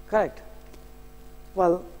 Correct?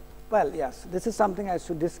 Well, yes, this is something I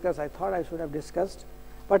should discuss. I thought I should have discussed,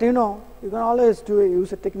 but you can always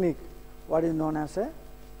use a technique what is known as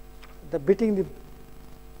the beating the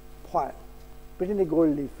foil, beating the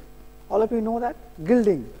gold leaf. All of you know that?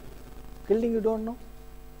 Gilding. Gilding you don't know?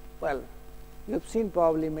 Well, you have seen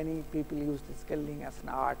probably many people use this gilding as an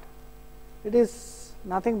art. It is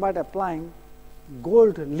nothing but applying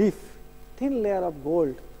gold leaf, thin layer of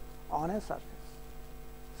gold on a surface.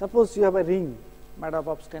 Suppose you have a ring made up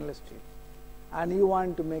of stainless steel and you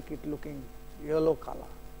want to make it looking yellow color.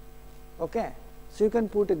 Okay. So you can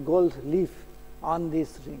put a gold leaf on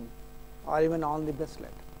this ring or even on the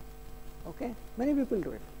bracelet. Okay. Many people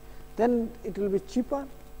do it. Then it will be cheaper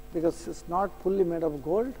because it's not fully made of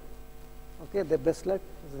gold. Okay. The bracelet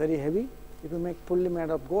is very heavy. If you make fully made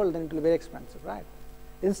of gold, then it will be very expensive, right?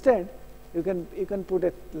 Instead, you can put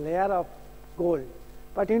a layer of gold.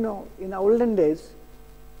 But in the olden days,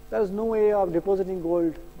 there was no way of depositing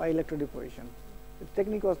gold by electrodeposition. The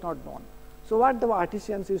technique was not known. So what the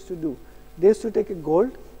artisans used to do, they used to take a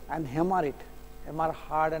gold and hammer it, hammer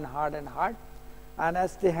hard and hard and hard, and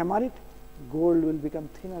as they hammer it, gold will become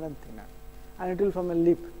thinner and thinner, and it will form a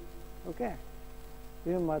lip. Okay,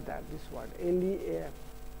 remember that this word L-E-A-F.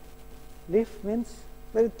 Leaf means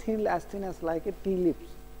very thin as like a tea leaves.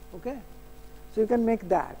 Okay, so you can make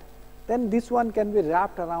that. Then this one can be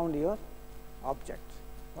wrapped around your objects,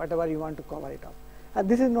 whatever you want to cover it up. And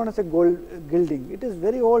this is known as a gold gilding. It is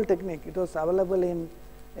very old technique. It was available in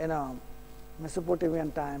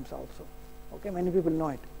Mesopotamian times also. Okay, many people know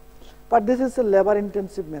it. But this is a labor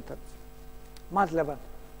intensive method, much labor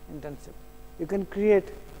intensive. You can create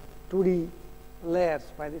 2D layers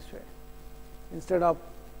by this way. Instead of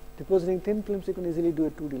depositing thin films, you can easily do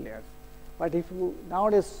a 2D layers. But if you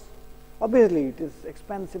nowadays, obviously it is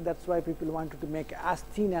expensive, that's why people wanted to make as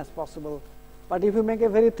thin as possible. But if you make a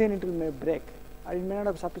very thin, it will break, and it may not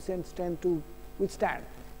have sufficient strength to withstand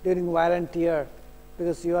during wear and tear,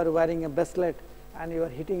 because you are wearing a bracelet and you are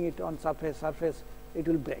hitting it on surface, it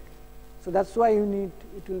will break. So that's why you need,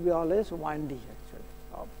 it will be always 1D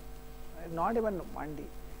actually, not even 1D,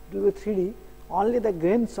 it will be 3D. Only the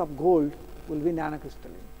grains of gold will be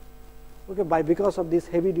nanocrystalline. Okay, because of this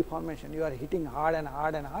heavy deformation, you are hitting hard and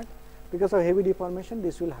hard and hard. Because of heavy deformation,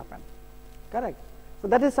 this will happen. Correct. So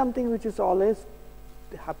that is something which is always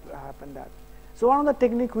happen that. So one of the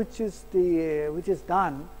technique which is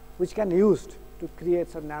done, which can used to create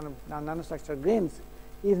some nanostructured grains,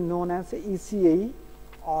 is known as ECAE,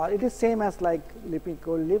 or it is same as like lipping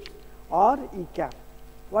cold lips, or ECAP.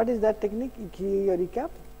 What is that technique, ECAE or ECAP?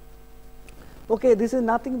 Okay, this is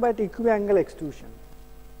nothing but equiangle extrusion.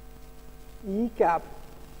 ECAP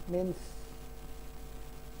means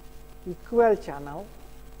equal channel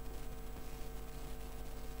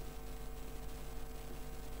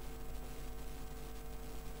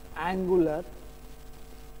angular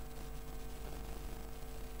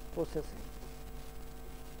processing.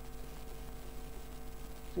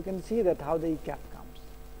 So you can see that how the ECAP comes.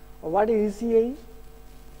 What is ECAE?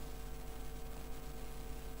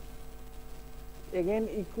 Again,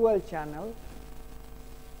 equal channel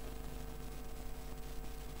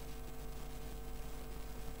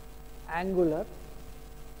angular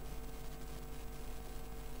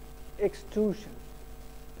extrusion,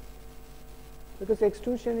 because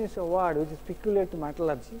extrusion is a word which is peculiar to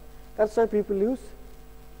metallurgy. That is why people use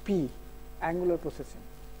P, angular processing.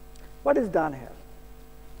 What is done here?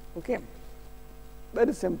 Okay,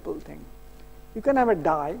 very simple thing. You can have a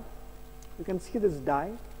die, you can see this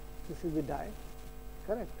die, this is the die,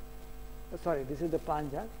 correct? Sorry, this is the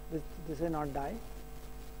plunger, this is not die.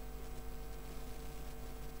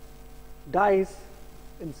 Die is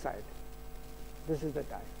inside, this is the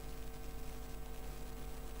die,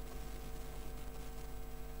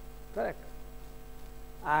 correct,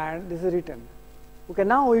 and this is written. Okay,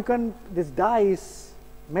 now you can, this die is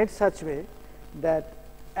made such way that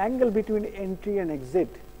angle between entry and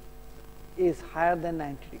exit is higher than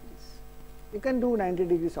 90 degrees. You can do 90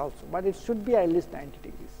 degrees also, but it should be at least 90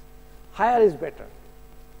 degrees. Higher is better.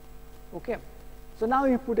 Okay. So now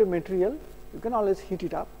you put a material, you can always heat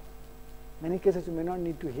it up. Many cases you may not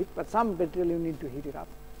need to heat, but some material you need to heat it up.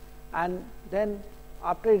 And then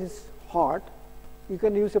after it is hot, you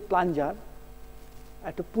can use a plunger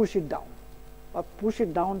to push it down, or push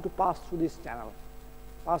it down to pass through this channel,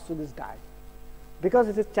 pass through this die. Because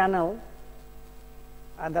it is channel,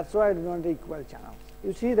 and that is why I do not equal channels.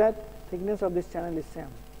 You see that thickness of this channel is same.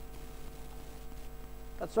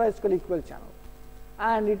 That is why it is called equal channel.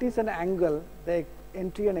 And it is an angle, the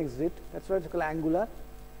entry and exit, that is why it is called angular.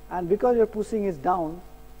 And because you are pushing it down,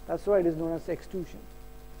 that is why it is known as extrusion.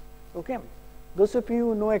 Okay. Those of you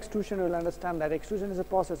who know extrusion will understand that extrusion is a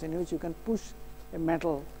process in which you can push a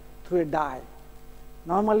metal through a die.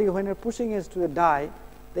 Normally when you are pushing it through a die,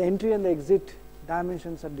 the entry and the exit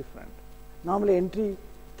dimensions are different. Normally entry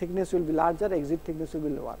thickness will be larger, exit thickness will be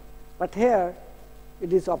lower. But here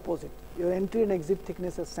it is opposite. Your entry and exit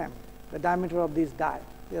thickness are same. The diameter of this die,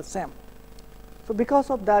 they are same. So because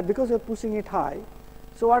of that, because you are pushing it high,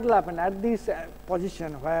 so what will happen at this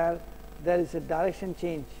position where there is a direction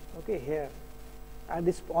change, okay, here at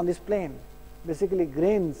this, on this plane, basically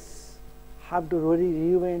grains have to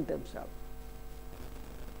reorient themselves.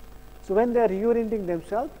 So when they are reorienting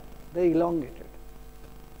themselves, they elongated.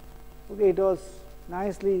 Okay, it was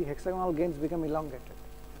nicely hexagonal grains become elongated,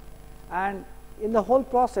 and in the whole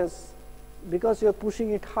process, because you are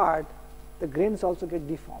pushing it hard, the grains also get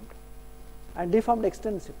deformed, and deformed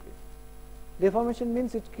extensively. Deformation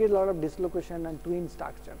means it creates a lot of dislocation and twin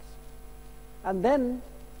structures, and then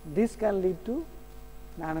this can lead to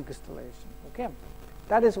nanocrystallization. Okay,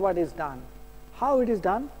 that is what is done. How it is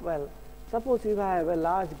done? Well, suppose if I have a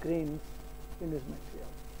large grains in this material,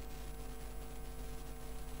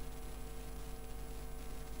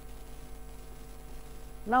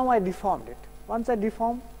 now I deformed it. Once I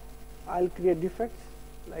deform, I will create defects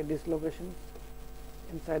like dislocations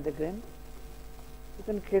inside the grain. You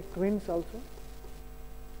can create twins also.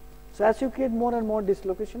 So as you create more and more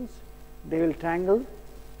dislocations, they will triangle,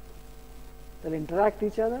 they will interact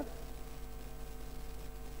each other,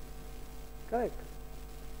 correct.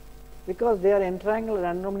 Because they are entangled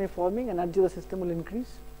randomly forming, energy of the system will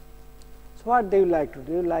increase. So what they will like to do?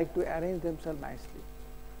 They will like to arrange themselves nicely.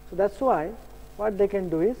 So that is why what they can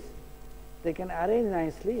do is, they can arrange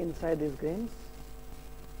nicely inside these grains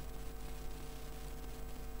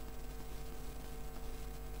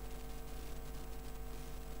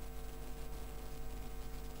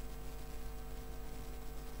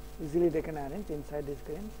easily they can arrange inside these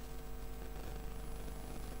grains.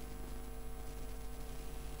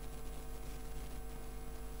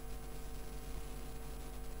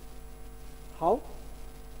 How?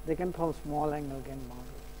 They can form small angle gain boundaries.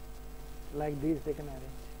 Like these they can arrange.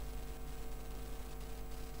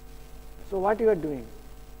 So what you are doing?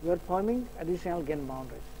 You are forming additional gain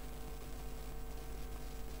boundaries.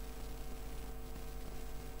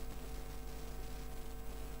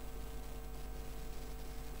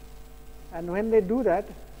 And when they do that,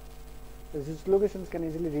 the dislocations can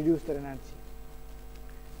easily reduce their energy.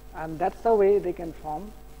 And that's the way they can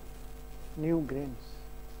form new grains.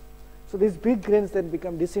 So these big grains then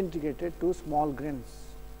become disintegrated to small grains.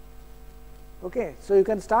 Okay, so you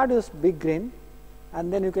can start with big grain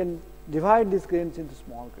and then you can divide these grains into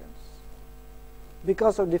small grains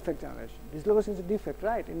because of defect generation. Dislocation is a defect,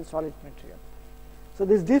 right, in solid material. So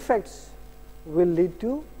these defects will lead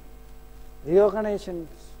to reorganizations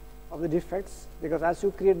of the defects, because as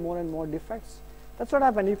you create more and more defects, that's what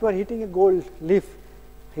happens. If you are hitting a gold leaf,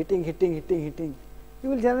 hitting, you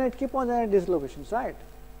will keep on generating dislocations, right?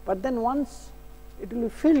 But then once it will be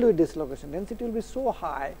filled with dislocation, density will be so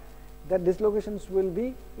high that dislocations will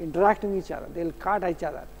be interacting with each other, they will cut each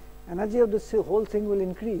other. Energy of this whole thing will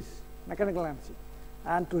increase, mechanical energy.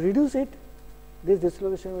 And to reduce it, this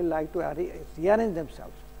dislocation will like to rearrange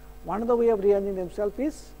themselves. One of the way of rearranging themselves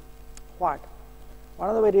is what? One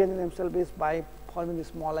of the way of rearranging themselves is by forming the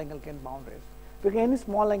small angle gain boundaries. Because any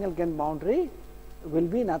small angle gain boundary will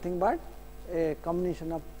be nothing but a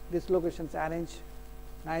combination of dislocations arranged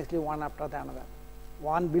nicely one after the another,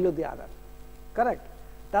 one below the other, correct.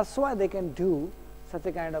 That is why they can do such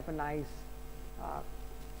a kind of a nice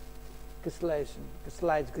crystallization,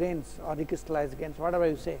 crystallized grains or recrystallized grains, whatever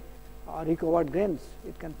you say, or recovered grains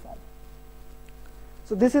it can form.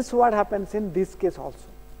 So this is what happens in this case also.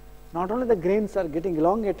 Not only the grains are getting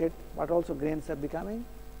elongated, but also grains are becoming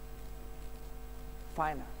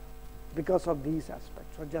finer because of these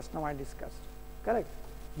aspects. So just now I discussed, correct.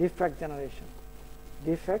 Defect generation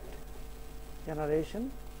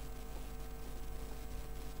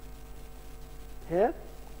here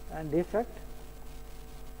and defect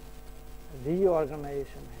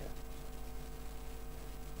reorganization here,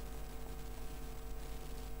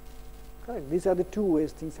 correct. These are the two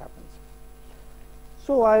ways things happen.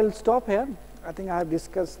 So I will stop here. I think I have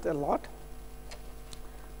discussed a lot.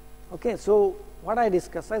 Okay, so what I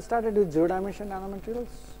discussed, I started with zero dimension nanomaterials.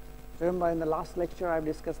 Remember in the last lecture I have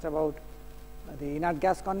discussed about the inert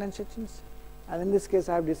gas condensations, and in this case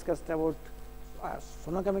I have discussed about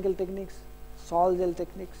sonochemical techniques, sol gel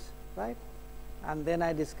techniques, right? And then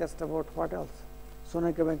I discussed about what else?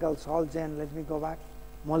 Sonochemical, sol gel, let me go back,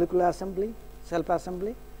 molecular assembly, self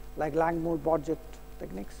assembly like Langmuir-Borget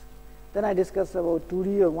techniques. Then I discussed about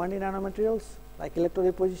 2D or 1D nanomaterials like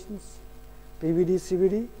electrodepositions, PVD,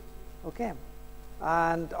 CVD, okay.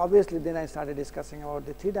 And obviously then I started discussing about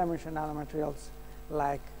the 3-dimensional nanomaterials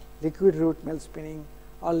like liquid route melt spinning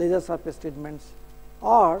or laser surface treatments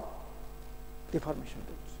or deformation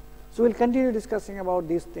tools. So we will continue discussing about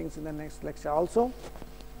these things in the next lecture also.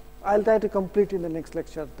 I will try to complete in the next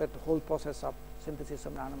lecture that whole process of synthesis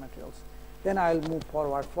of nanomaterials. Then I will move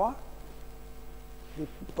forward for the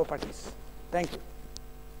properties. Thank you.